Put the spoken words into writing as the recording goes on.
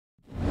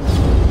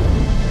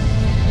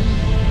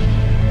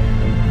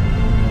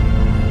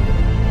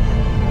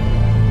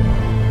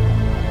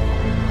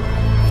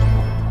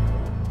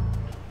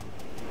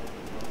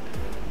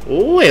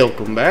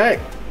Welcome back.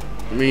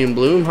 Me and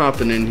Bloom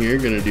hopping in here,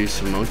 gonna do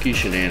some monkey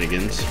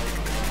shenanigans.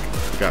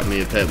 Got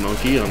me a pet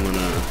monkey. I'm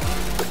gonna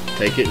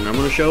take it and I'm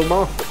gonna show him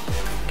off.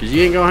 Cause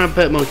you ain't gonna have a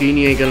pet monkey and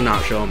you ain't gonna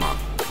not show him off.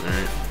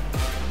 Alright.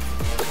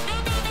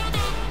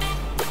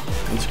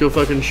 Let's go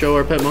fucking show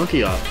our pet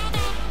monkey off.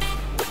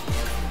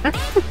 My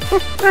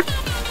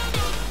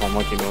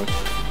monkey noise.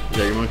 Is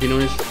that your monkey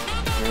noise?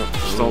 Yeah,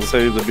 just don't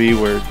say the B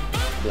word.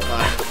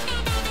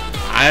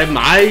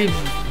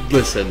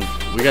 Listen,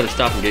 we gotta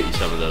stop and get you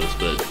some of those,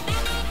 but.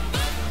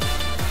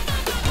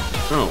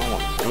 Oh,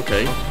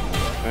 okay.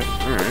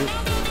 Alright.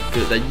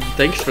 Good.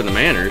 Thanks for the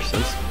manners.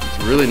 It's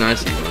really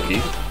nice of you, monkey.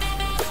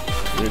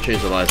 I'm gonna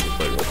change the license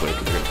plate real quick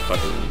because they're gonna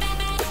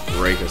fucking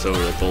rake us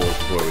over the coals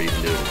before we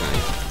even do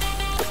anything.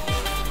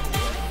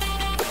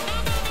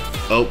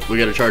 Oh, we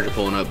got a charger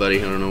pulling up, buddy.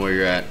 I don't know where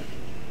you're at.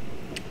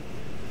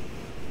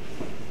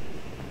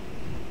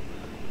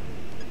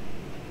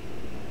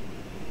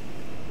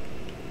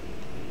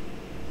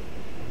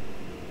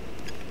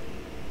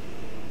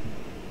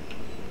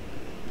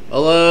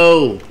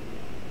 Hello.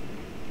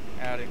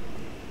 Howdy.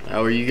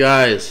 How are you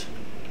guys?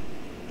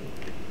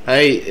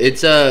 Hey,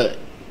 it's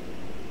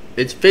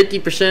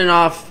 50%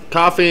 off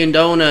coffee and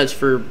donuts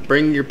for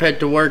Bring Your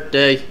Pet to Work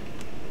Day.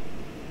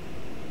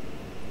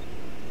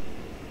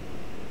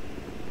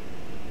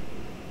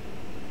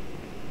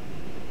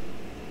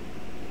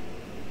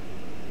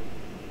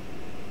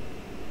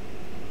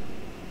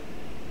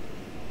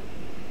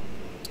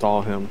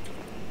 Stall him.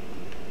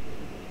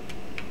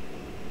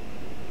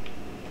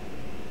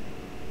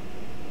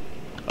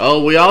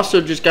 Oh, we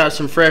also just got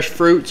some fresh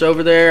fruits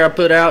over there I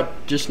put out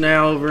just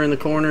now over in the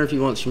corner if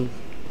you want some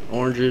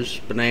oranges,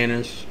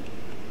 bananas.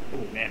 Oh,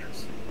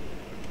 nanners.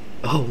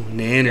 Oh,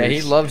 nanners. Yeah,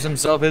 he loves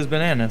himself his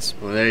bananas.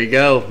 Well, there you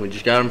go. We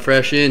just got them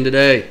fresh in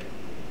today.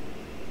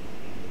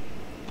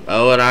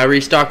 Oh, and I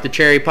restocked the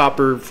cherry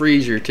popper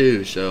freezer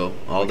too, so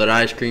all that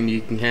ice cream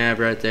you can have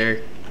right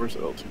there. Where's the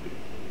LTD?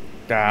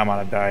 I'm on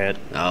a diet.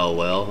 Oh,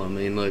 well, I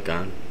mean, look,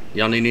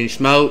 y'all need any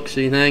smokes,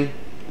 anything?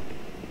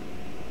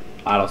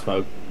 I don't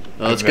smoke.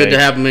 Well, it's good to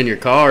have them in your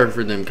car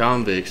for them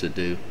convicts that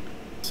do.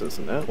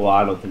 Cincinnati. Well,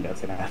 I don't think that's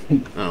gonna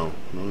happen. Oh,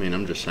 I mean,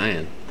 I'm just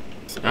saying.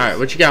 Alright,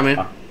 what you got, man?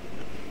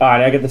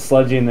 Alright, I get the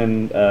sludgy and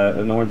then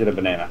an orange and a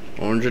banana.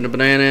 Orange and a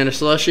banana and a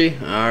slushie?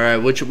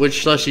 Alright, which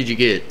slushie did you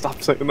get?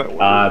 Stop saying that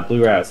word.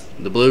 Blue Raz.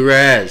 The blue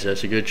raz.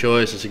 That's a good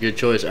choice. That's a good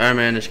choice. Alright,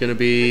 man, it's gonna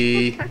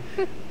be...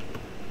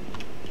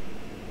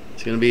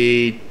 It's gonna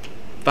be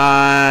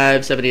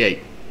 $5.78.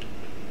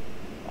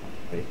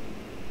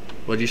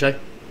 What'd you say?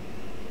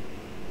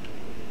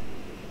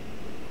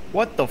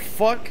 What the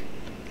fuck?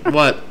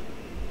 What?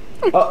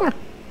 Oh,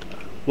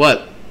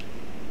 What?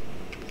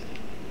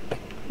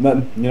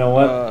 nothing. You know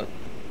what?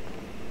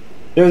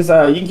 There's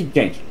you can keep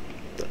change.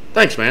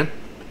 Thanks, man.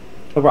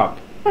 No problem.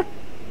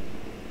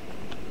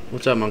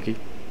 What's up, monkey?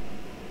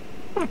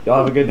 Y'all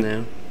have a good day.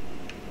 No.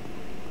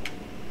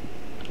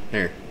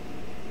 Here.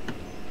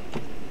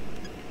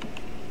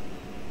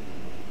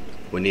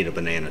 We need a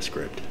banana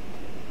script.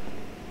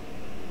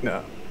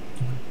 No.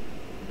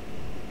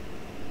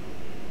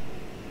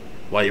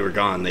 While you were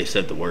gone, they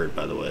said the word,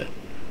 by the way.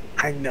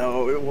 I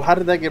know. How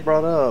did that get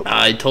brought up?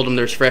 I told him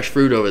there's fresh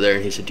fruit over there,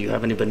 and he said, do you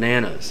have any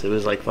bananas? It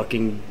was like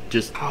fucking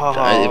just,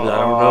 I don't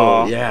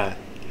know, yeah.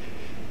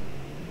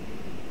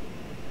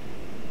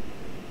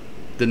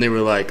 Then they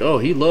were like, oh,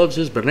 he loves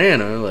his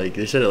banana. Like,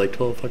 they said it like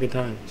 12 fucking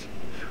times.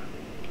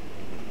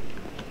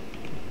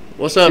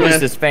 What's up, man?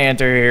 This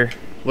Fanta here.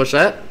 What's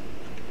that?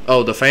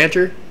 Oh, the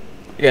Fanter?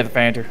 Yeah, the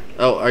Fanta.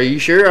 Oh, are you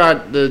sure?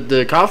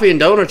 The coffee and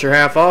donuts are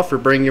half off for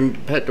Bring Your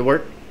Pet to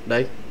Work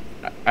Day.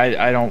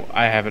 I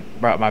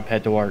haven't brought my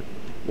pet to work.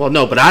 Well,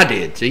 no, but I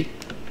did, see?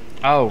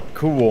 Oh,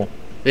 cool.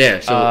 Yeah,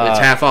 so it's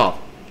half off.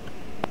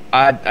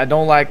 I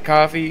don't like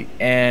coffee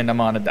and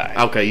I'm on a diet.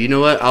 Okay, you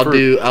know what? I'll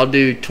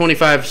do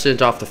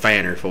 25% off the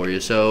Fanter for you,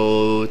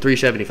 so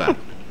 $3.75.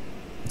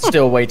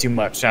 Still way too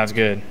much. Sounds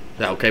good.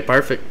 Okay,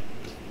 perfect.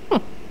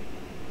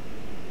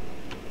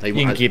 Hey,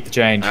 You can keep the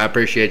change. I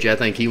appreciate you. I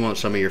think he wants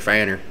some of your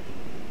Fanter.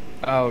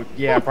 Oh,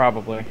 yeah,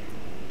 probably.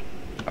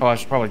 Oh, I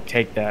should probably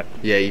take that.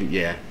 Yeah,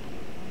 yeah.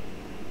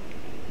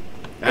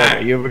 Okay,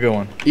 Alright. you have a good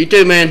one. You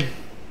too, man.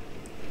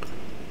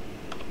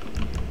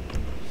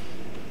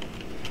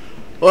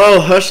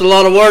 Whoa, that's a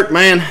lot of work,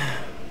 man.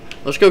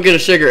 Let's go get a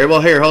cigarette.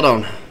 Well, here, hold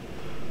on.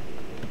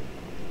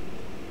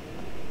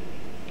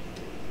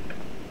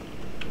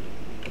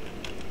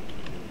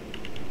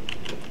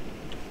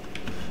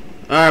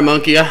 Alright,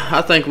 monkey.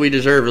 I think we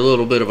deserve a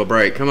little bit of a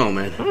break. Come on,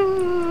 man.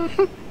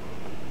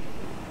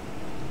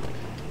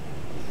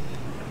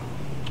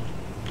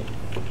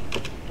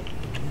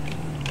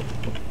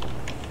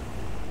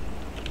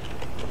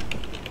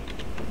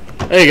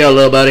 There you go,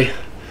 little buddy.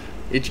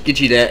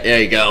 Get you that.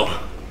 There you go.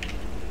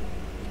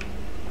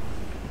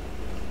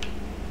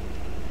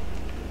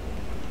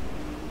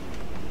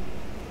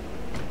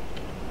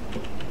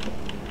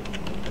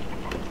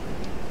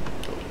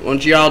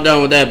 Once you're all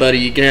done with that, buddy,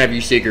 you can have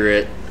your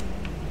cigarette.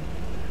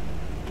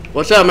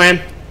 What's up,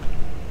 man?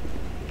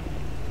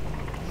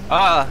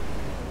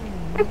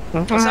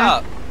 What's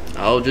up?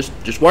 Oh,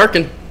 just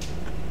working.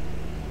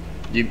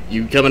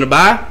 You coming to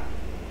buy?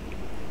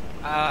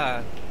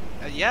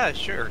 Yeah,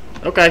 sure.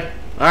 Okay.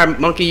 All right,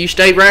 monkey, you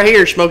stay right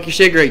here. Smoke your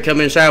cigarette.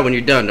 Come inside when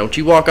you're done. Don't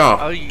you walk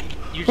off. Oh,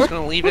 you're just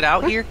gonna leave it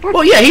out here?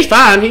 Well, yeah, he's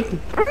fine.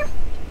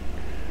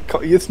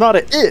 It's not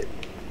a it.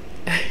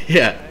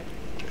 Yeah.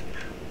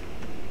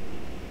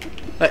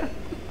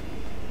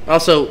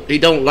 Also, he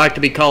don't like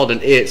to be called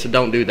an it, so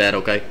don't do that,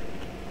 okay?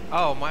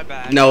 Oh, my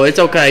bad. No, it's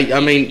okay. I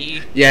mean,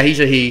 He. yeah, he's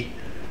a he.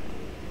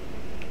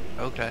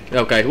 Okay.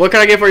 Okay, what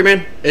can I get for you,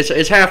 man?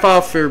 It's half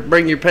off for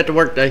bringing your pet to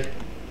work day.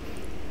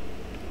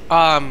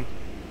 I I'm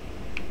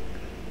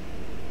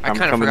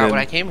kind of coming forgot in. what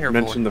I came here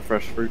Mention for. the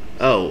fresh fruit.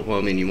 Oh, well,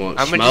 I mean, you want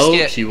I'm gonna just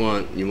smokes? get- You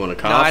want a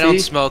coffee? No, I don't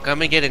smoke. I'm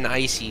gonna get an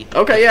icy.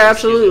 Okay, yeah,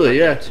 absolutely,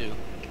 yeah. Too.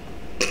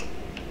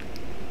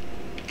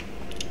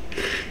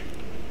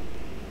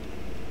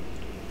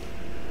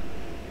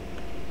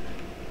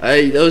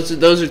 Hey, those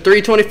are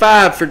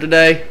 $3.25 for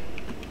today.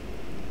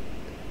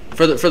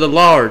 For the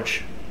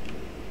large.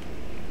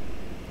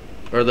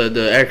 Or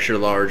the extra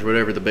large,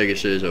 whatever the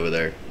biggest is over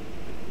there.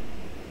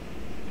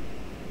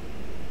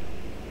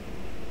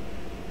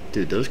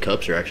 Dude, those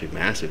cups are actually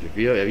massive. Have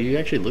you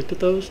actually looked at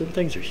those? Them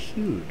things are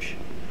huge.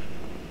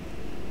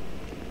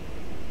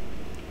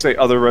 Say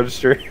other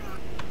register.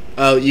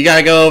 Oh, you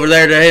gotta go over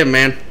there to him,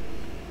 man.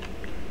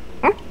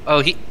 Oh,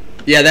 he.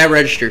 Yeah, that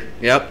register.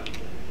 Yep.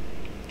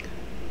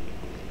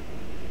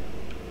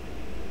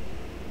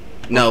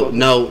 No,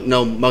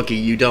 monkey,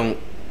 you don't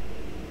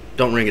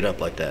ring it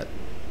up like that.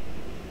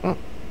 Oh.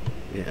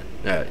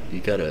 Yeah,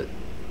 you gotta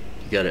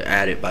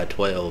add it by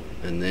 12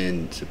 and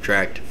then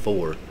subtract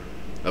 4.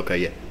 Okay,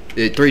 yeah,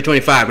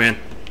 $3.25, man.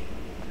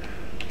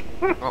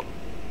 Oh.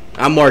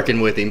 I'm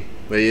working with him,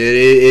 but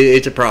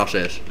it's a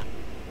process.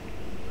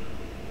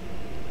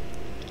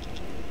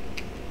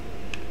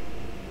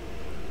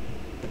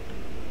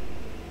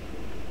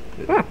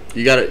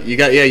 You got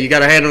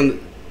a hand on.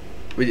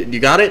 You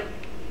got it?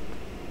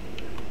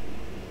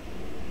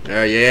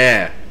 Oh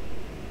yeah.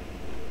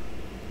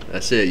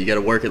 That's it. You got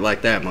to work it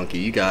like that, monkey.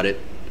 You got it.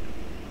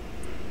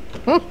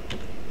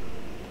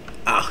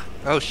 Ah,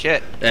 Oh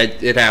shit.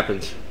 it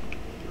happens.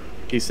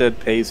 He said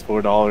pays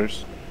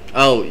 $4.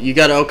 Oh, you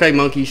got to okay,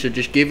 monkey. So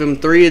just give him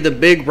 3 of the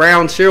big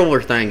round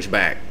silver things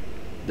back.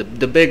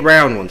 The big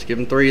round ones. Give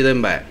him 3 of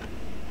them back.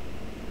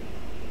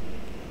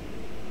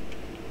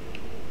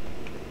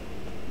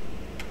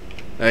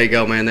 There you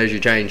go, man. There's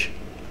your change.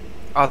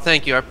 Oh,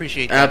 thank you. I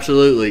appreciate that.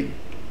 Absolutely.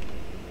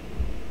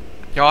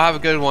 Y'all have a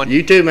good one.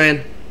 You too,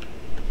 man.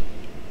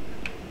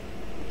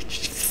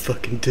 Just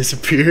fucking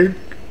disappeared.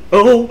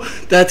 Oh,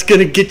 that's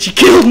gonna get you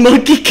killed,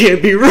 monkey.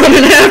 Can't be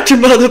running after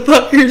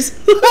motherfuckers.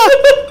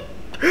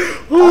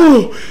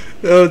 Oh,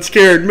 that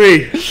scared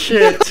me.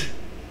 Shit.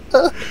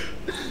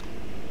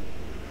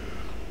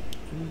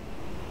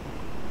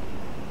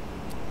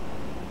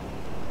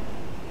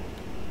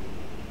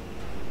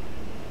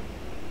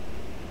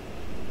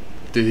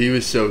 Dude, he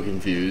was so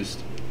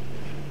confused.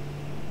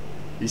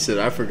 He said,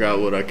 I forgot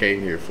what I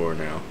came here for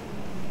now.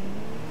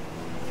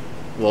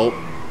 Well,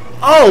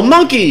 oh,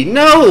 monkey!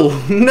 No!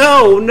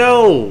 No,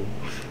 no!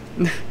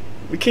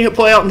 We can't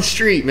play out in the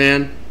street,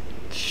 man.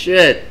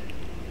 Shit.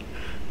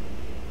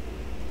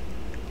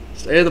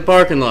 Stay in the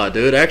parking lot,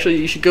 dude. Actually,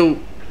 you should go...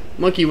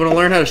 Monkey, you want to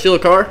learn how to steal a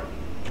car?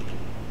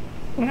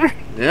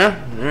 Yeah?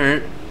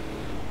 Alright.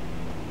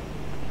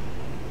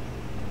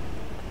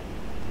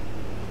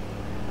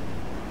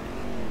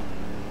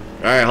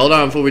 Alright, hold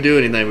on before we do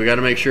anything. We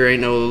gotta make sure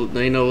ain't no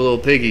little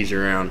piggies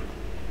around.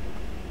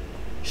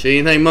 See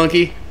anything,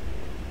 monkey?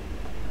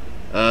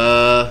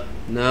 No.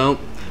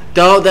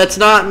 No, that's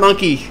not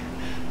monkey.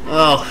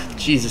 Oh,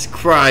 Jesus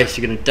Christ,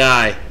 you're gonna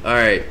die.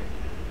 Alright.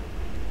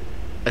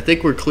 I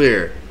think we're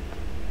clear.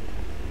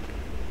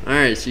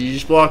 Alright, so you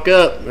just walk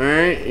up,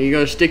 alright? And you're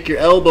gonna stick your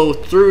elbow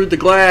through the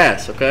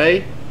glass,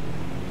 okay?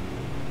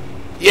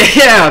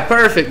 Yeah,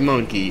 perfect,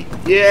 monkey.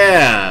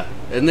 Yeah.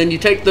 And then you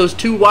take those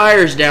 2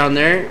 wires down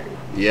there.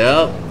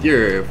 Yep,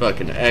 you're a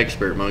fucking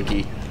expert,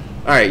 monkey.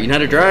 Alright, you know how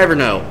to drive or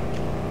no?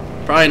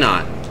 Probably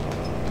not.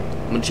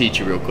 I'm gonna teach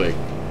you real quick.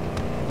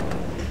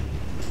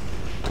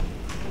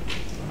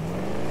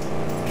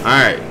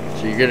 Alright,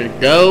 so you're gonna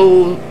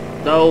go.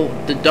 No,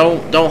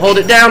 don't hold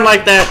it down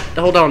like that.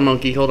 Hold on,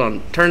 monkey, hold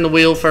on. Turn the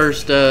wheel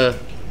first, that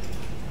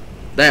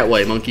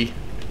way, monkey.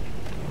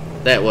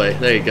 That way,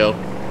 there you go.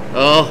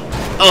 Oh,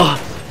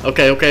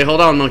 okay,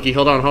 hold on, monkey,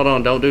 hold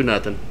on, don't do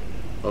nothing.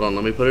 Hold on,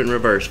 let me put it in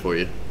reverse for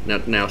you.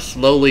 Now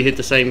slowly hit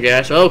the same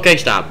gas. Okay,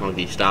 stop,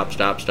 monkey, stop.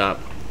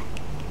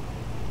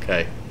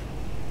 Okay.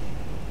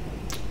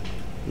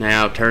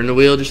 Now turn the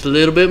wheel just a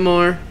little bit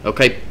more.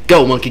 Okay,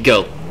 go, monkey,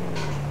 go.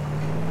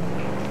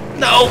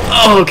 No.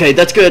 Oh, okay,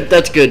 that's good.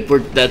 That's good,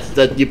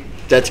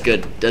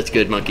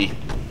 monkey.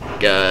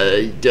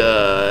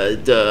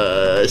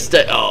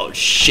 Stay. Oh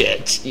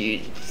shit! You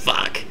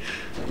fuck.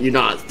 You're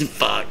not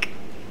fuck.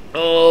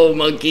 Oh,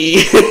 monkey.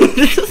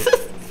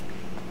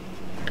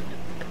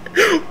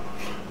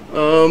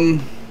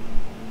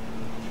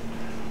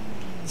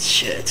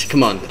 Shit.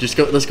 Come on. Just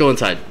go. Let's go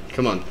inside.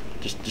 Come on.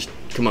 Just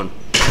come on.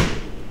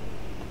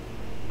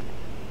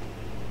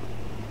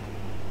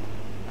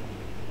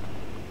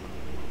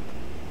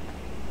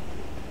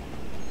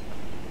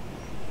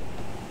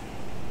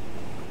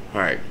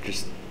 Alright,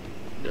 just...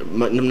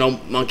 No,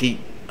 monkey.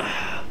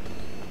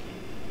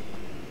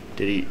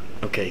 Did he...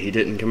 Okay, he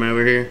didn't come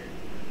over here.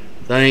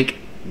 Thank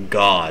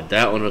God.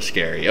 That one was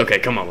scary. Okay,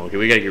 come on, monkey.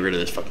 We gotta get rid of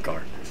this fucking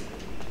car.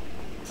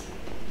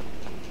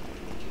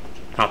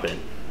 Hop in.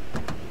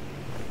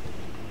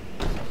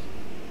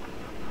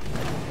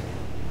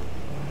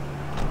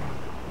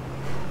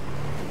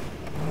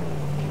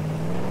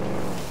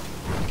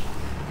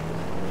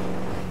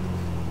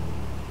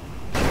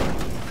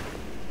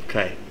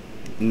 Okay.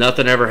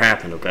 Nothing ever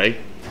happened, okay?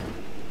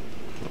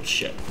 Oh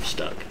shit, I'm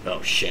stuck.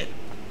 Oh shit.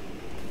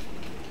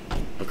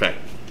 Okay.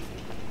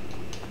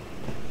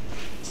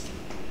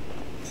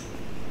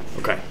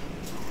 Okay.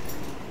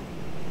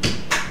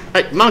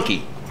 Hey,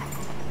 monkey!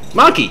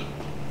 Monkey!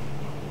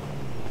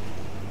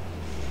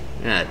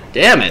 God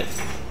damn it.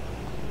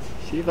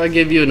 See if I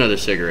give you another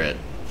cigarette.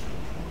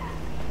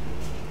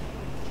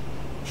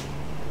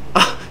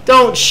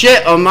 Don't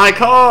shit on my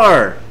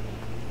car!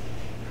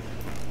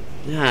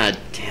 God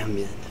damn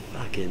it.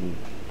 Fucking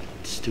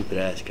stupid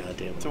ass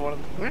goddamn. So one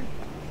of them.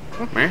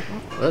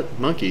 What?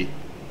 Monkey?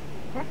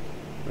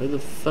 Where the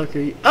fuck are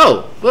you?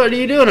 Oh! What are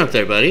you doing up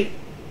there, buddy?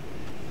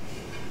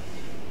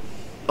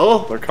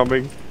 Oh! They're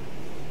coming.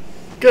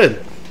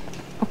 Good.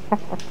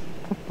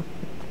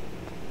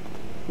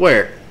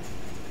 Where?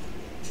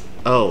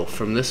 Oh,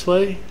 from this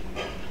way?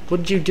 What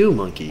did you do,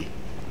 monkey?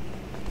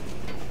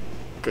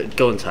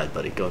 Go inside,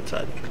 buddy. Go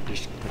inside.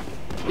 Just...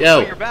 Oh, Yo.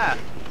 you're back.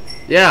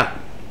 Yeah.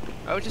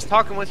 I was just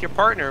talking with your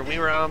partner. We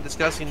were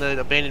discussing the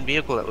abandoned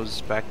vehicle that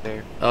was back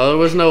there. Oh, there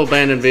was no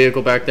abandoned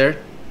vehicle back there.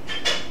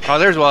 Oh,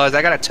 there's was.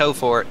 I got a tow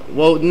for it.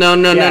 Whoa, no.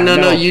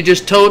 No. You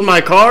just towed my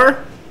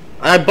car?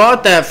 I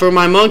bought that for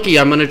my monkey.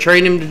 I'm gonna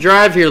train him to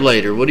drive here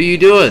later. What are you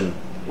doing?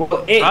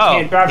 Well, it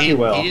can't drive too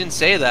well. He didn't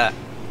say that.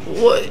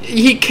 What?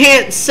 He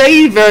can't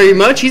say very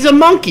much. He's a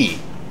monkey.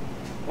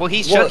 Well,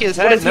 he What- shook his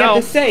what head does he have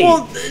no. to say?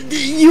 Well,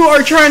 you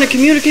are trying to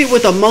communicate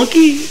with a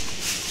monkey?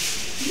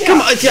 Come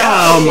on.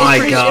 Oh my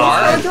pretty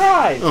god.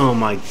 Drive. Oh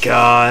my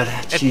god.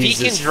 If he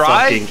Jesus can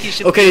drive, fucking- he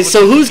should be Okay, able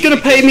so to who's gonna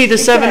pay me the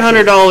Exactly.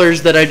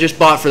 $700 that I just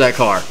bought for that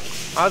car?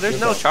 Oh,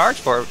 there's no charge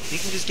for it. You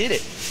can just get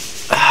it.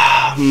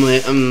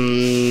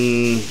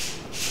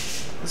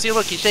 See,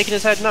 look, he's shaking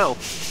his head no.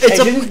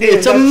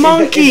 It's a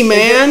monkey,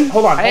 man.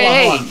 Hold on,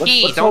 Hey, hold on.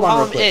 Let's don't hold on call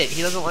real him quick. it.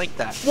 He doesn't like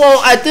that.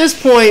 Well, at this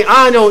point,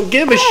 I don't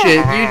give a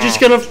shit. You're just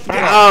gonna.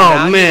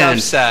 Now Oh he's man.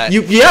 upset.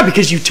 Yeah,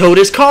 because you towed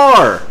his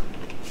car.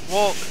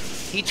 Well,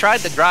 he tried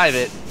to drive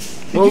it.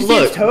 Well, you see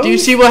his look. toes? Do you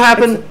see what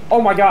happened? Oh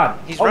my god.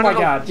 He's Oh my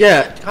running god.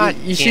 Yeah. God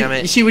you see? damn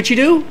it. You see what you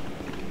do?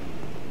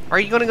 Are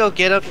you gonna go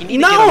get him? You need to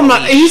No, get him I'm a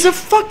not. leash. He's a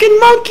fucking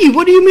monkey.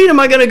 What do you mean? Am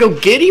I gonna go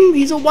get him?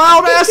 He's a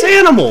wild ass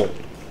animal.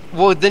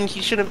 Well, then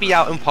he shouldn't be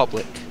out in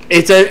public.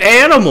 It's an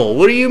animal.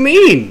 What do you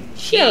mean?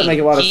 Yeah, that make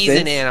a lot of He's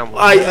sense. an animal.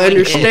 I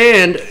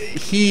understand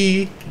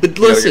but got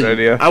a listen, good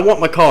idea. I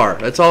want my car.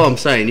 That's all I'm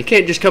saying. You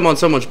can't just come on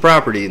someone's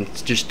property and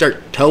just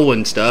start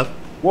towing stuff.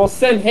 Well,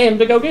 send him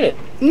to go get it.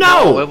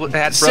 No! it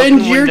had Send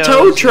broken your windows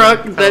tow and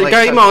truck kinda that like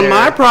came stuck on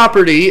my there.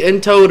 property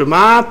and tow to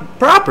my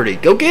property.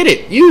 Go get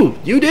it. You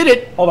did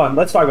it. Hold on,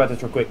 let's talk about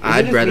this real quick. Is it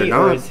I'd just rather me,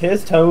 or not. is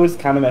his toes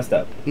kind of messed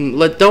up?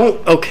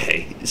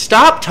 Okay.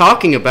 Stop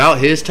talking about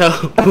his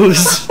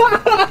toes.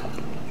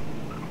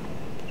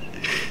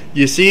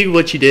 You see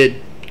what you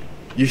did?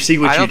 You see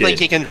what I you don't did? think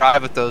he can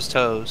drive with those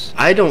toes.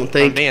 I don't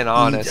think. being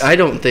honest. I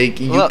don't think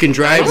you Look, can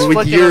drive he's with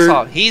flicking your us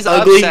off. He's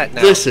ugly. upset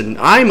now. Listen,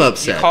 I'm You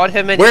upset. called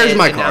him an Where's idiot,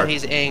 my and now car?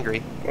 he's angry.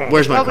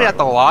 Where's my Probably car? at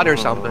the lot or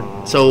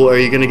something. So, are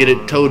you gonna get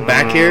it towed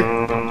back here?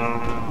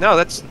 No,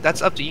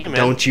 that's up to you, man.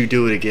 Don't you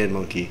do it again,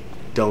 monkey.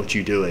 Don't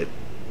you do it.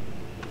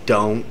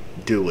 Don't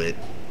do it.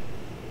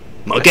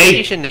 think Monkey!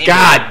 you should name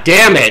God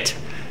damn it!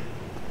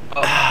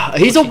 Oh,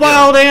 He's a what's he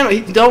wild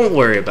animal. Don't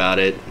worry about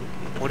it.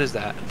 What is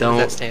that? Don't-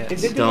 What does that stand?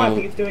 Is it doing what I Don't.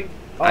 think it's doing?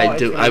 Oh, I it's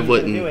do. gonna- I he's gonna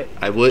wouldn't. do it.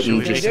 I wouldn't Should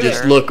we just do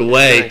just it? look Is it gonna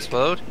away.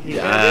 explode? He's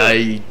gonna do it.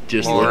 I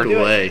just Or- look He's gonna do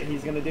it. away.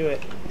 He's gonna do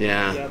it.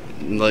 Yeah.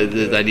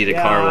 Yep. I need a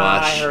Yeah, car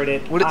wash. I heard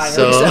it. What I is,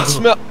 So- heard what does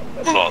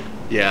that smell?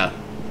 Yeah.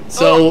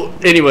 So,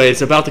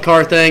 anyways, about the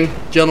car thing,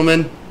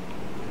 gentlemen.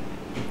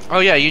 Oh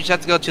yeah, you just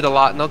have to go to the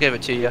lot and they'll give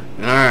it to you.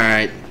 All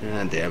right.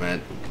 God damn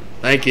it.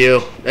 Thank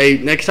you. Hey,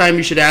 next time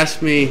you should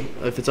ask me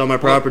if it's on my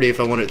property if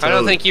I want it towed. I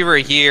don't think you were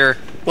here.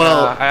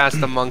 Well- I asked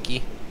the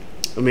monkey.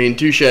 I mean,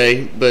 touche,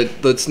 but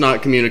let's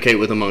not communicate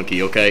with a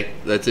monkey, okay?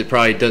 That's it.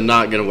 Probably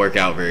not gonna work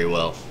out very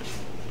well.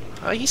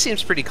 He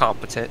seems pretty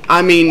competent.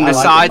 I mean, I like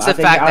Besides him.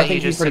 the fact I that think you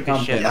he's just pretty took a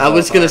shit. competent. I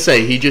was gonna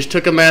say he just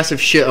took a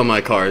massive shit on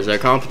my car. Is that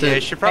competent? Yeah,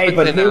 you should probably Hey,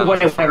 but clean who that up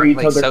wouldn't before ever you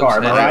like towed their soaks car,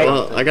 am I in. right?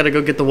 Well, I gotta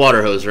go get the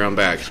water hose around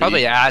back. So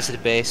Probably you-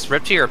 acid base.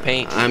 Rip to your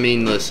paint. I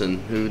mean, listen,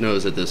 who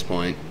knows at this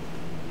point?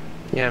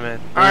 Yeah, man.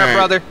 All Alright, right.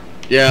 brother.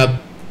 Yeah,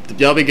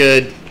 y'all be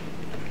good.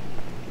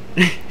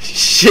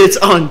 Shit's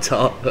on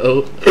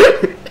Tahoe.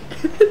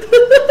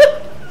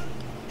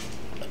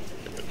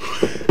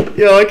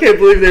 Yo, I can't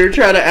believe they were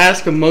trying to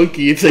ask a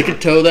monkey if they could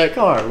tow that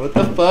car. What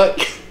the fuck?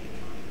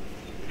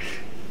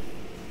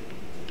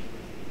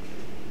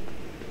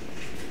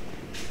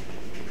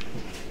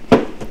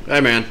 Hey,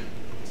 man.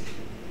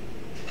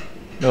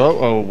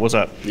 Oh, what's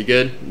up? You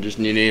good? Just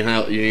you need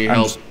help? You need I'm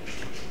help?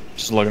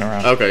 just looking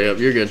around. Okay, yep,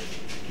 you're good.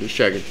 Just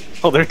checking.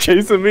 Oh, they're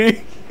chasing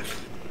me.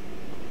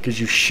 Cause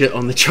you shit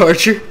on the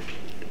charger?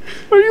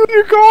 Are you in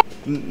your car?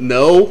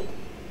 No.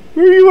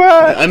 Where are you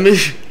at? I mean,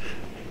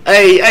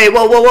 hey,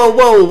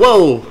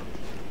 whoa.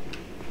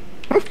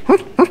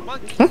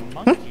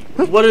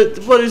 What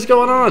is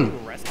going on?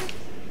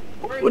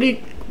 What are you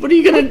what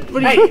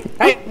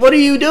are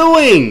you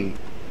doing?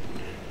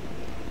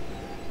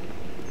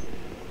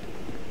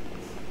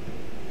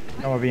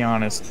 I'm gonna be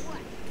honest.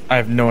 I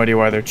have no idea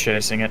why they're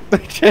chasing it.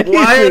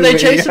 Why are they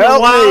chasing a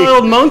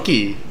wild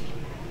monkey?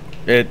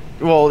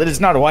 Well, it is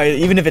not a wild.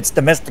 Even if it's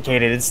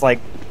domesticated, it's like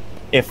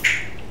if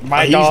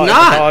my He's dog,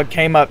 not.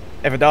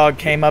 if a dog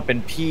came up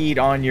and peed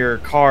on your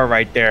car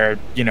right there,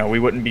 you know, we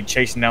wouldn't be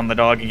chasing down the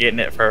dog and getting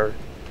it for,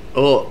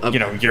 Well, you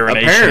know,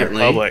 urination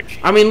apparently. in public.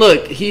 I mean,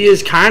 look, he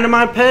is kind of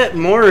my pet.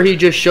 More, he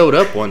just showed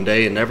up one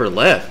day and never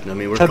left. I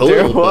mean, we're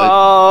cool. But...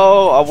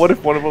 Oh, what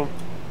if one of them?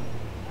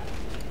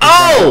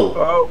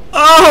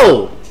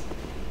 Oh!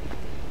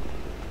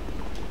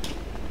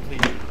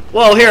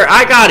 Well, here,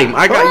 I got him.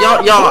 I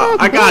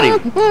got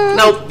him.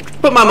 No,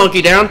 put my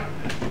monkey down.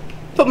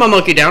 Put my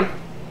monkey down.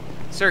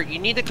 Sir, you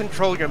need to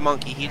control your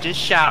monkey. He just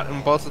shot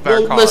in both of our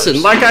Well, cars.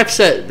 listen, like I've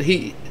said,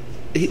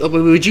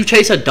 would you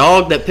chase a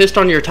dog that pissed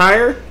on your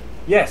tire?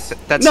 Yes.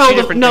 That's two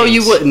different no, things.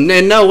 you wouldn't.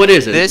 And no, it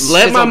isn't. This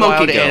Let is my a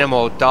monkey wild go.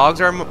 animal.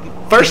 Dogs are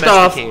First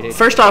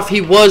domesticated. off,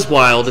 he was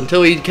wild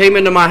until he came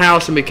into my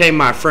house and became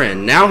my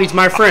friend. Now he's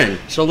my friend,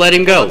 so let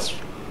him go. Let's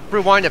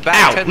rewind it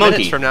back Ow, 10 monkey.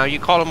 minutes from now. You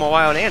called him a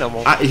wild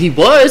animal. He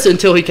was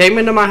until he came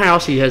into my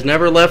house. He has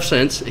never left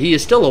since. He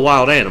is still a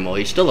wild animal.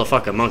 He's still a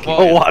fucking monkey.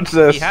 Well, Oh, watch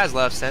this. He has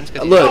left since.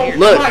 Look, here. see?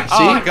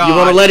 Oh, God. You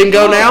want to let him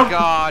go now? Oh,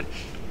 God.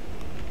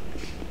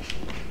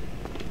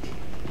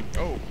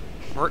 Oh,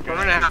 We're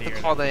going to have to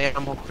call the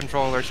animal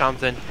control or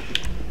something.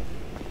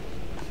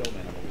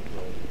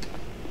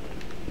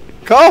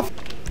 Cough.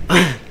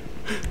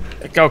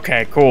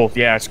 okay, cool.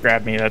 Yeah, it's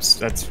grabbed me. That's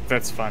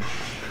fun.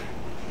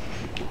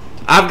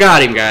 I've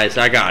got him, guys.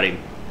 I got him.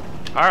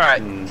 All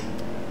right.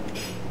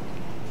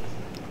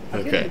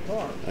 Okay.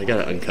 I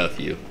gotta uncuff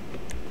you.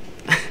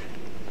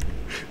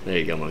 There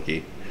you go,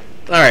 monkey.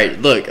 All right,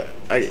 look.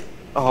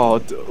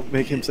 Oh,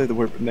 make him say the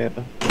word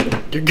banana.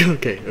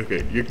 Okay.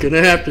 You're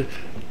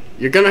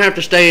gonna have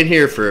to stay in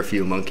here for a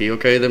few, monkey.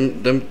 Okay?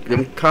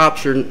 Them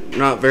cops are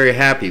not very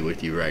happy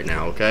with you right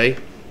now. Okay?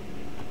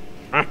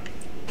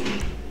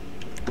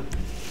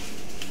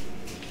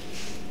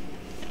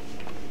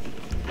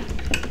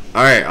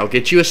 All right, I'll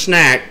get you a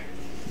snack.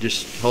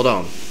 Just hold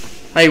on.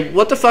 Hey,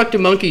 what the fuck do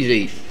monkeys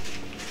eat?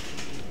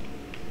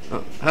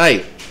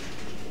 Hey.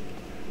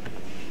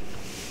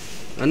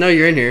 I know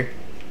you're in here.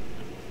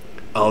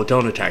 Oh,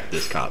 don't attack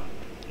this cop.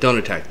 Don't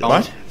attack this.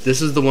 What?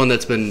 This is the one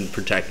that's been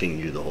protecting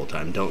you the whole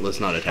time. Let's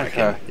not attack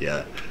him.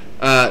 Yeah.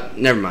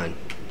 Never mind.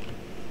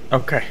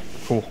 Okay,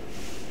 cool.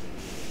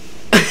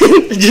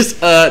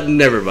 Just,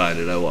 never mind,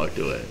 and I walked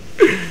away.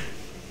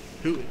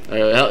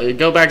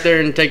 Go back there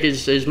and take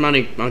his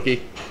money,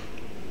 monkey.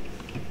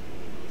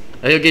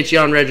 He'll get you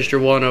on register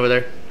 1 over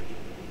there.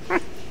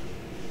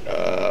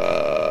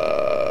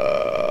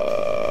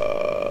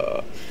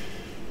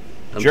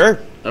 Sure.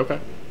 Okay.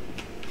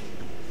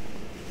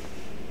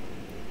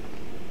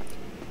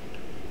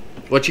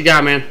 What you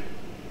got, man?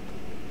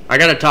 I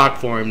gotta talk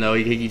for him, though.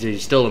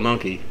 He's still a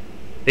monkey.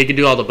 He can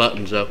do all the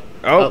buttons, though.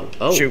 Oh,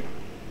 Oh. shoot.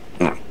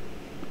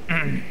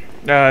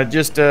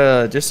 Just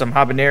some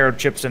habanero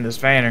chips in this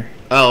fanner.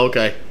 Oh,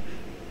 okay.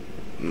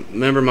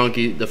 Remember,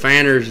 monkey, the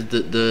fanner's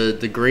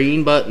the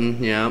green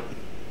button, yeah.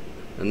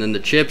 And then the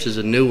chips is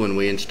a new one.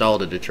 We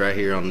installed it. It's right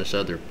here on this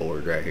other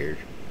board right here.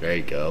 There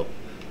you go.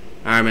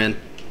 All right, man.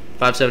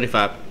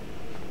 $5.75.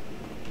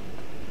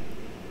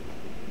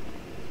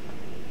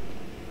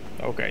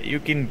 Okay, you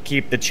can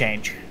keep the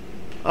change.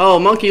 Oh,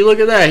 monkey, look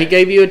at that. He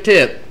gave you a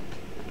tip.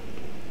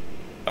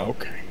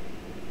 Okay.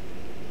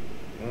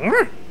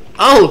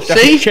 Oh,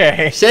 see?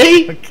 Okay.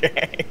 See?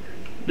 Okay.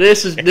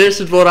 This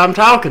is what I'm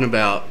talking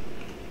about.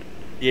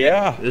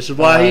 Yeah. This is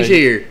why he's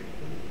here.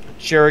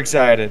 Sure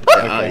excited.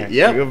 Okay.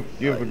 Yep.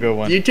 You have a good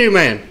one. You too,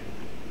 man.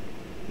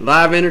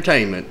 Live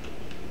entertainment.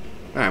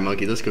 All right,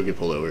 monkey, let's go get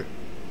pulled over.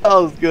 That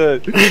was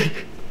good.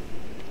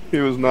 He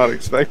was not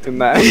expecting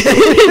that.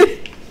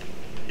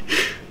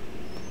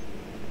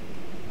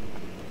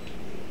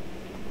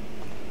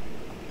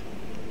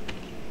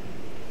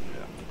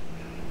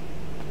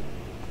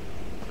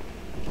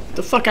 What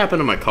the fuck happened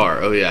to my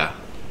car? Oh, yeah.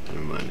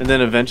 Never mind. And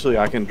then eventually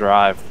I can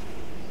drive.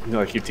 You know,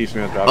 like you teach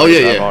me how to drive. Oh, I can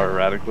yeah, drive yeah. all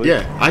erratically.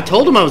 Yeah, I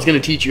told him I was going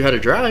to teach you how to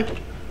drive.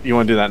 You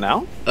want to do that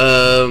now?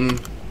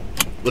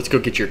 Let's go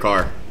get your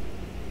car.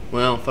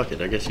 Well, fuck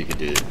it. I guess you could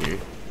do it here.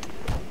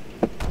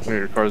 Or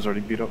your car's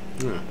already beat up.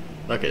 No,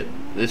 fuck it.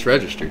 It's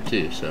registered,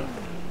 too, so.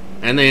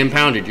 And they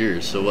impounded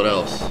yours, so what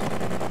else?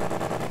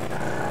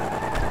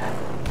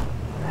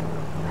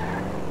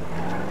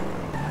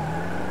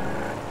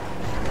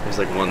 There's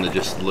like one that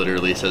just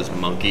literally says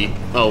monkey.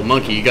 Oh,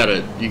 monkey, you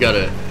gotta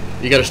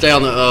stay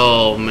on the.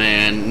 Oh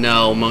man,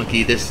 no,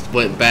 monkey, this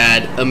went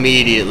bad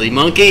immediately.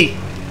 Monkey,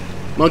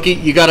 Monkey,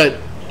 you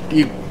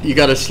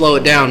gotta slow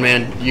it down,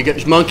 man.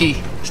 Monkey,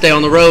 stay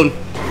on the road.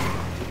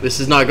 This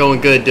is not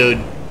going good, dude.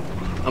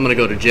 I'm gonna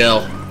go to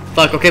jail.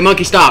 Fuck. Okay,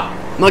 monkey, stop.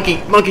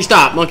 Monkey,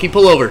 stop. Monkey,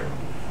 pull over.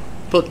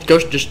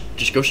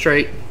 Just go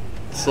straight.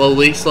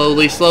 Slowly.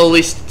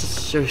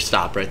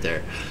 Stop right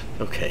there.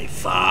 Okay,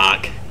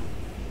 fuck.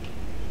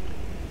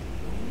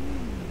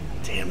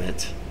 Damn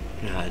it.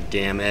 God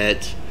damn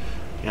it.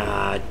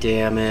 God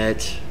damn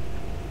it.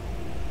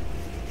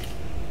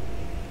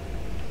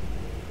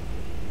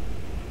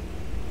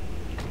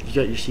 You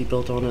got your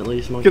seatbelt on at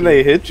least, monkey? Can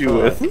they hit you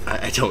with?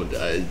 I don't.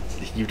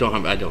 You don't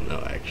have. I don't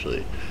know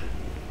actually.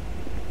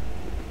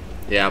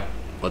 Yeah.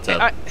 What's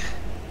up?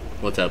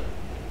 What's up?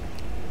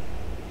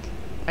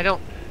 I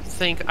don't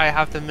think I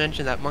have to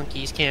mention that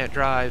monkeys can't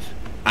drive.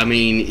 I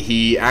mean,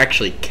 he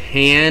actually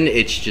can.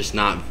 It's just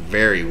not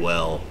very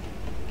well.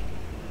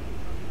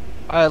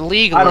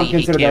 Legally, I don't he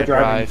consider can't that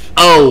driving. drive.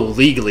 Oh,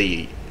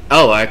 legally.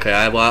 Oh,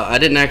 okay. Well, I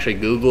didn't actually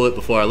Google it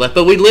before I left,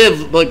 but we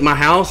live like my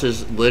house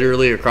is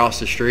literally across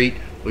the street.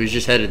 We was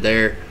just headed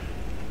there.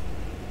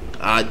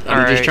 I'm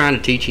just trying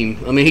to teach him.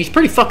 I mean, he's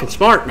pretty fucking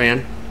smart,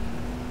 man.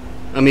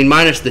 I mean,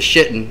 minus the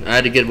shitting. I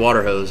had to get a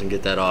water hose and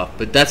get that off,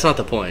 but that's not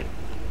the point.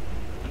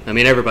 I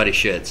mean, everybody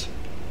shits.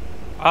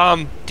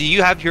 Do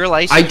you have your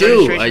license? I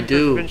do. registration, I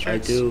do. proof of I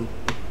insurance? do.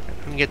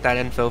 I can get that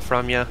info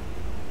from you.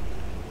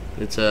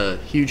 It's a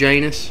huge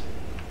anus.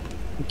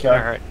 Okay. All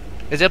right.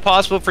 Is it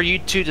possible for you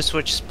two to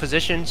switch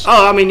positions?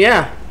 Oh, I mean,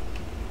 yeah.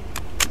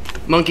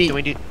 Monkey. Can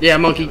we do? Yeah,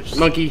 monkey.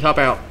 Monkey, hop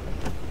out.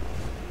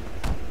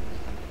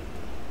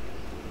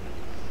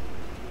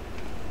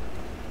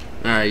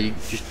 Alright, you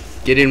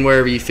just get in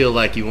wherever you feel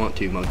like you want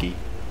to, monkey.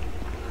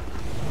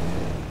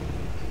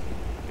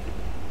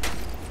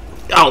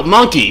 Oh,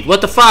 monkey!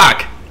 What the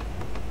fuck?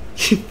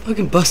 You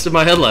fucking busted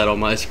my headlight on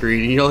my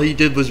screen, and all you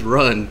did was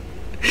run.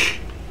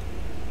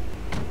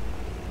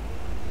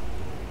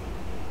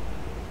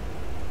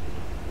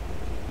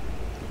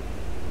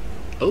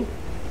 Oh.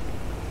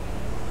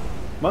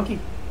 Monkey,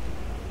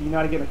 you know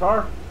how to get in the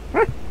car?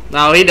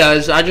 No, he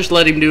does. I just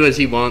let him do as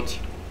he wants.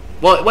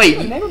 Well, wait.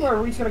 The name of our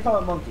we're just gonna call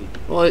it Monkey.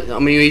 Well, I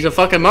mean, he's a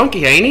fucking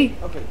monkey, ain't he?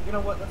 Okay, you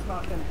know what? Let's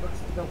not. Let's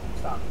don't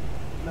stop.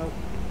 No.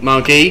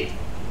 Monkey.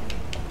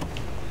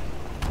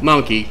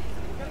 Monkey. You're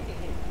gonna get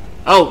hit.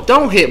 Oh,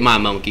 don't hit my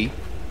monkey.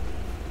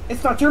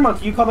 It's not your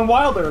monkey. You called him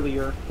wild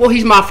earlier. Well,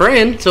 he's my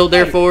friend, so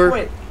therefore,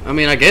 quit. I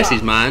mean, I guess Stop.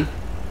 he's mine.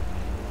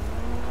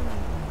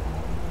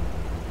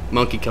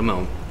 Monkey, come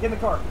on. Get in the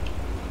car.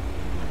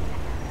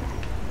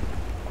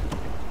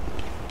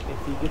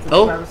 If he gets in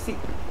Oh. the driver's seat.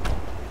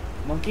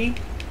 Monkey.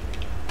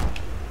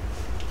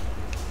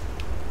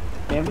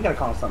 Man, we gotta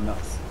call him something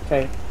else.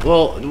 Okay.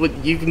 Well,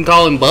 you can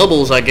call him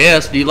Bubbles, I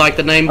guess. Do you like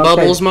the name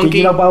Bubbles, monkey?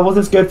 You know, Bubbles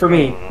is good for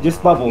me.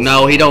 Just Bubbles.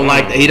 No, he don't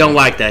like that. He don't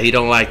like that. He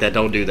don't like that.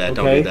 Don't do that.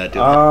 Don't do that. Do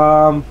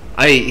that.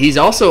 Hey, he's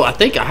also. I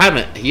think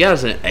he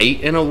hasn't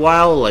ate in a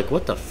while. Like,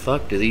 what the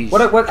fuck do these?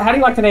 What? How do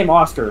you like the name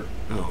Oscar?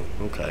 Oh,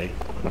 okay.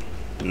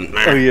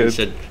 Oh yeah. He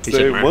said,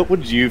 What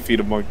would you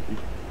feed a monkey?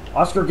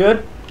 Oscar,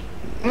 good.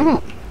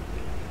 Can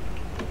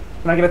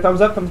I get a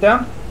thumbs up? Thumbs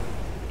down?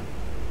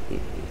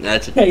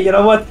 That's it. Hey, you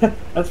know what?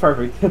 That's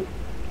perfect.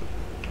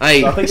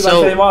 Hey, So I think you like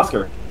the name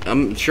Oscar.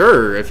 I'm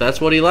sure if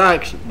that's what he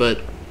likes, but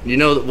you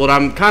know what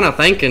I'm kind of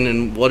thinking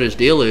and what his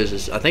deal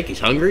is I think he's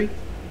hungry,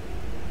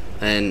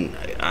 and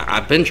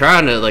I've been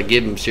trying to like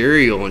give him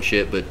cereal and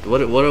shit, but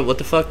what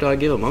the fuck do I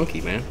give a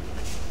monkey, man?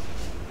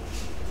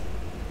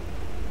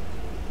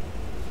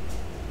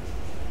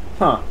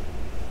 Huh?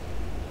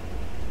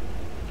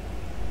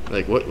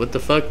 Like what the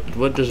fuck?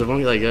 What does a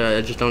monkey like? I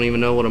just don't even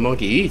know what a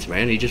monkey eats,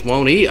 man. He just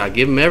won't eat. I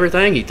give him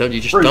everything. He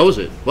just Fruit. throws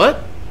it.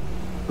 What?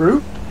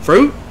 Fruit?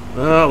 Fruit?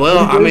 Well,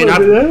 I mean,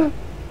 banana?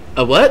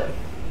 a what?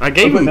 I A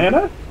gave him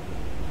banana?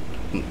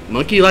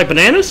 monkey like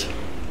bananas.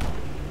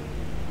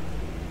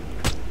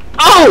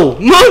 Oh,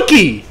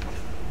 monkey!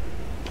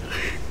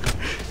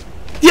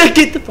 Yeah,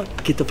 get the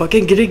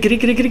fucking get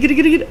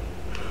it.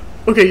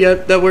 Okay, yeah,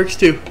 that works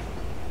too.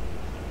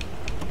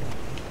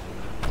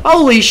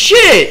 Holy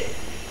shit!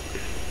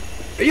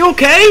 Are you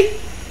okay?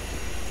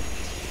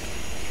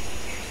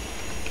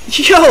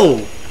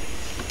 Yo!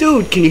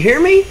 Dude, can you hear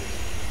me?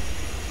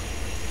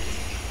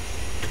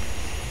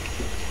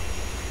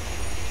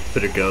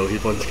 Better go,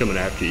 he's one's coming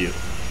after you.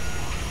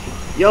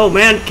 Yo,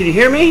 man, can you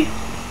hear me?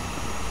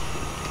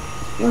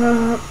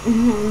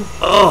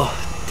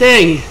 Oh,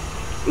 dang.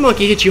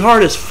 Monkey hit you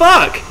hard as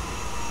fuck.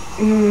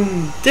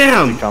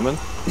 Damn. Coming?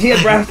 He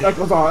had brass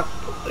knuckles on.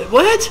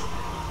 What?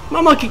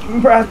 My monkey.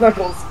 Brass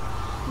knuckles.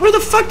 Where the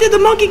fuck did the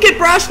monkey get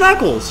brass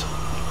knuckles?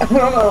 I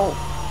don't know.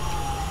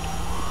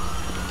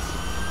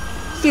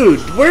 Dude,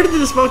 where did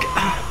this monkey...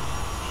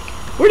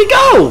 Where'd he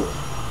go?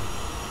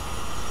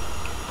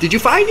 Did you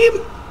find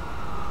him?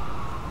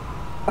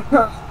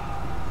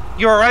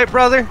 You alright,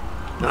 brother?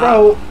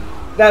 Bro,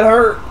 that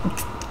hurt.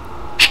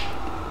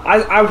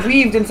 I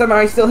weaved and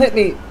somehow he still hit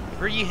me.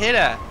 Where you hit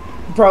at?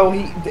 Bro,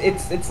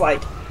 it's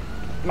like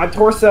my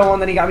torso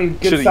and then he got me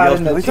good Should've side yelled,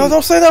 in the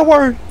 "Don't say that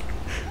word."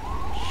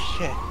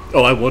 Shit.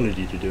 Oh, I wanted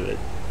you to do it.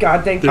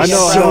 God dang. There's I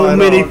know, so I know.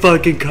 many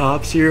fucking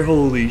cops here.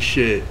 Holy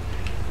shit.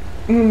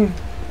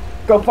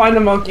 Go find the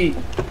monkey.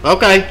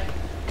 Okay.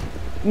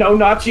 No,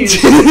 not you.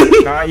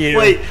 Not you.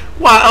 Wait.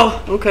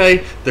 Wow.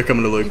 Okay. They're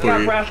coming to look He's for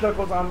got you. brass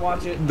knuckles on.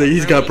 Watch it.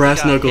 He's got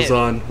brass knuckles hit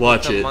on.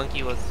 Watch with it. a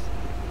monkey with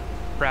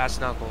brass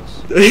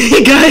knuckles.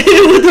 He got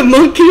hit with a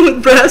monkey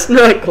with brass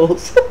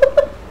knuckles.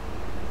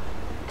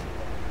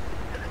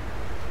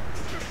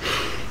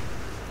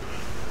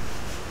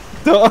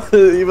 You'd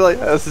be like,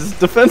 that's his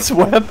defense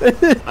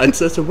weapon. I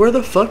said, so where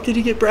the fuck did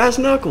he get brass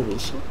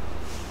knuckles?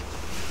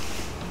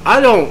 I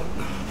don't.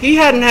 He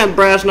hadn't had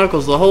brass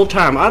knuckles the whole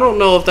time. I don't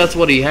know if that's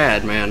what he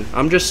had, man.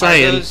 I'm just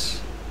saying.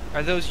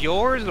 Are those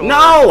yours? Or?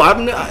 No,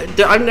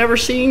 I've never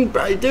seen.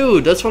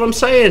 Dude, that's what I'm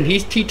saying.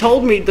 He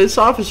told me, this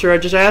officer, I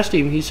just asked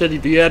him. He said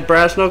he had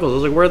brass knuckles. I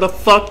was like, where the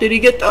fuck did he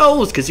get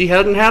those? Because he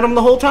hadn't had them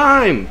the whole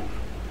time.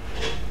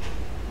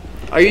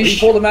 Are you He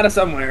pulled him out of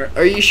somewhere.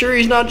 Are you sure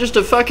he's not just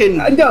a fucking?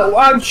 No,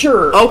 I'm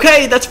sure.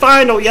 Okay, that's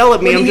fine. Don't yell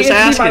at me. When I'm he just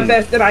hands me my asking.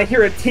 vest and I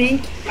hear a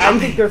tink, I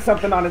think there's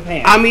something on his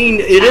hand. I mean,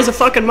 it is a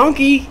fucking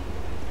monkey.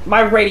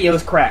 My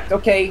radio's cracked,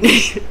 okay?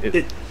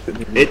 it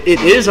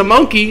is a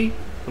monkey.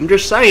 I'm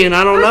just saying.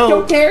 I don't I know.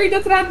 don't care, he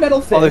doesn't have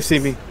metal fists. Oh, they see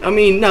me. I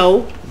mean,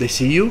 no. They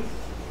see you?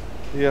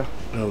 Yeah.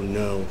 Oh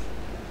no.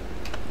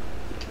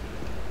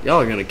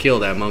 Y'all are gonna kill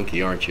that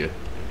monkey, aren't you?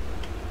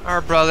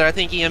 Alright, brother, I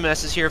think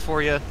EMS is here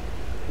for you.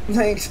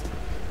 Thanks.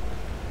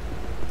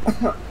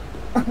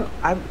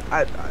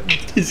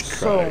 He's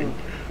So,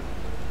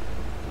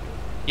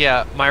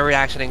 Yeah, my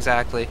reaction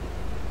exactly.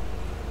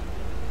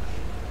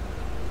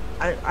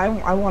 I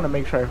want to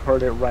make sure I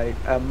heard it right.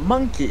 A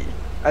monkey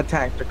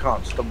attacked a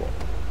constable.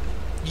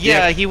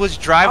 Yeah, he was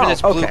driving Oh,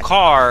 his blue okay.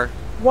 car,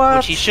 What?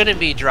 which he shouldn't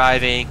be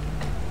driving.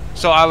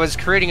 So I was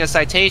creating a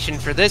citation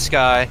for this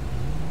guy.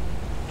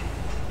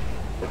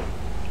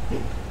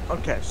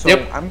 Okay, so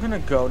Yep. I'm gonna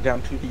go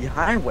down to the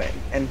highway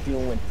and deal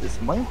with this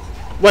monkey.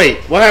 Wait,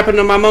 what happened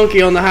to my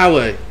monkey on the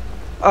highway?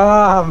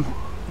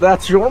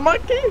 That's your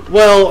monkey?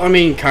 Well, I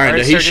mean, kinda.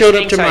 Alright, He sir, showed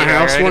just up to my hang tight,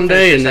 house alright? one I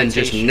day finished and the then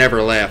just citation.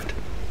 never left.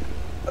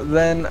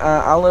 Then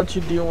I'll let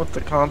you deal with the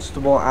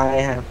constable. I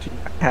have to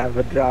have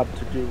a job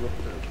to do with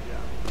this.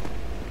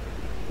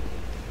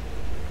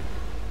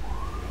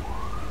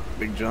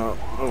 Big jump.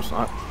 No, it's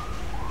not.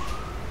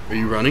 Are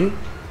you running?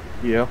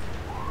 Yeah.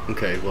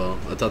 Okay, well,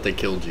 I thought they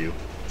killed you.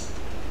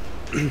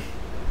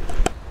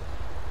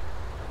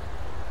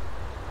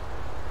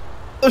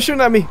 They're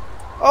shooting at me.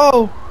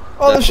 Oh,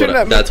 they're shooting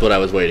at me. That's what I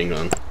was waiting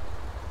on.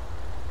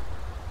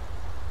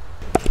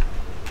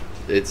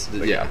 It's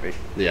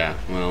yeah.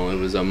 Well, it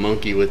was a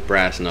monkey with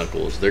brass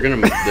knuckles. They're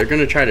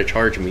gonna try to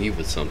charge me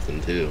with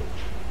something too.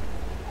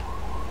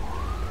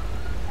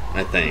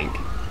 I think.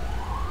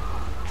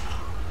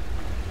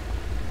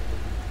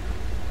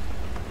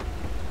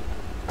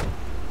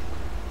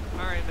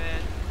 Alright,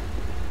 man.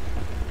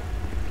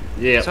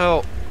 Yeah.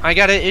 So, I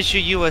gotta issue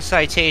you a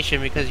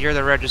citation because you're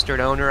the registered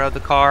owner of the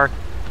car.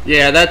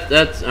 Yeah.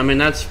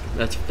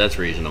 That's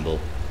reasonable.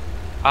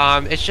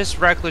 It's just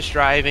reckless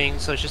driving,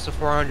 so it's just a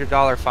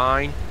 $400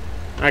 fine.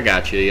 I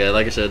got you. Yeah.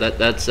 Like I said,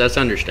 that's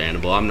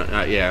understandable. I'm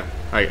not. Yeah.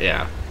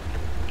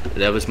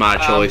 That was my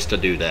choice to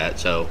do that.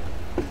 So.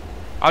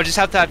 I'll just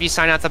have to have you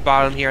sign out the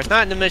bottom here. It's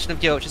not an admission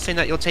of guilt, just saying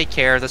that you'll take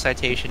care of the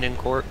citation in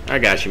court. I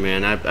got you,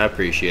 man. I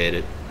appreciate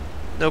it.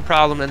 No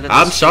problem. And then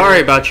I'm this sorry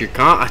here- about your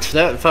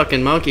that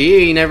fucking monkey. He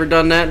ain't never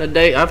done that in a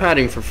day. I've had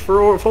him for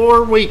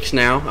 4 weeks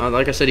now.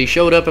 Like I said, he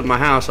showed up at my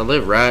house. I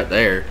live right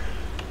there,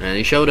 and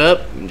he showed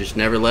up and just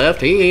never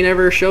left. He ain't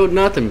ever showed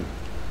nothing.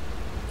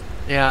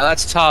 Yeah,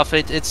 that's tough.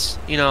 It's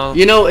You know,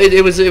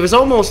 it was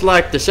almost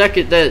like the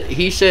second that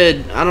he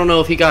said, I don't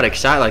know if he got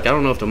excited. Like, I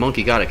don't know if the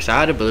monkey got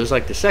excited, but it was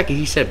like the second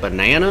he said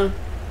banana,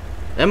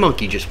 that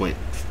monkey just went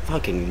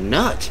fucking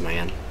nuts,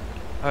 man.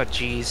 Oh,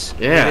 jeez.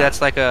 Yeah. Maybe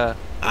that's like a...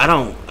 I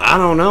don't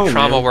know,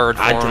 Trauma man. word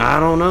for him. I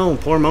don't know.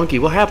 Poor monkey.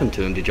 What happened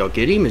to him? Did y'all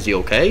get him? Is he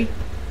okay?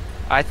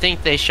 I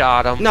think they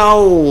shot him.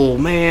 No,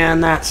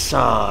 man, that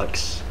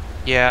sucks.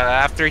 Yeah,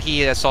 after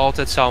he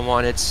assaulted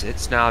someone,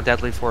 it's now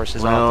deadly force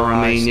is Well,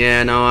 authorized. I mean,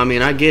 yeah, no, I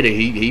mean, I get it.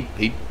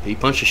 He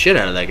punched the shit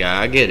out of that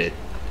guy. I get it.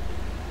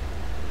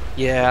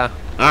 Yeah,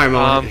 All right,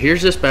 Mom.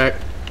 Here's this back.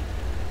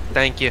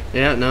 thank you.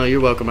 Yeah, no, you're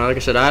welcome. Like I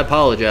said, I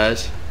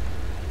apologize.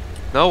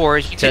 No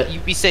worries. You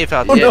be safe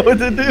out there. Yeah, know what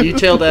to do. You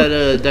tell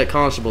that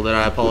constable that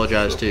I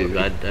apologize too.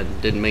 I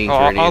didn't mean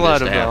for any I'll of this let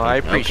to him know. happen. I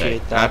appreciate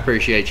Okay, that. I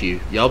appreciate you.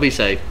 Y'all be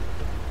safe.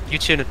 You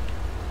too.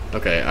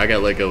 Okay, I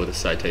got let go with a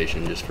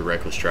citation just for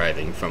reckless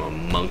driving from a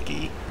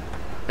monkey.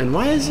 And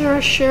why is there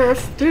a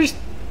sheriff? There's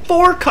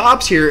 4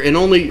 cops here and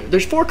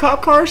there's 4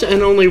 cop cars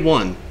and only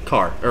 1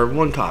 car or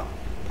 1 cop.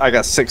 I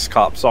got 6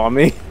 cops on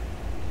me.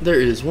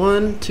 There is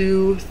 1,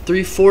 2,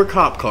 3, 4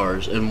 cop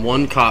cars and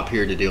 1 cop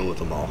here to deal with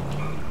them all.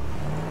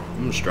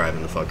 I'm just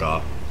driving the fuck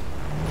off.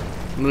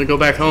 I'm gonna go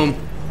back home.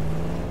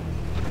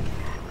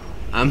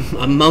 I'm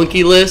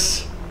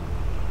monkeyless.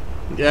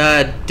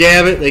 God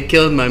damn it, they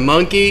killed my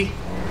monkey.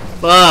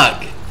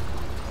 Fuck.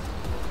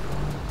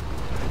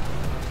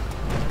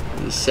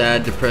 This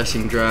sad,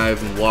 depressing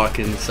drive and walk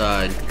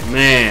inside.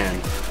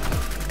 Man.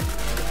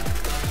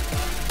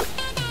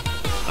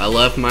 I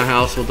left my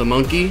house with a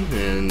monkey,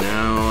 and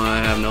now I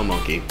have no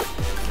monkey.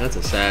 That's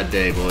a sad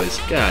day, boys.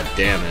 God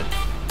damn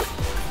it.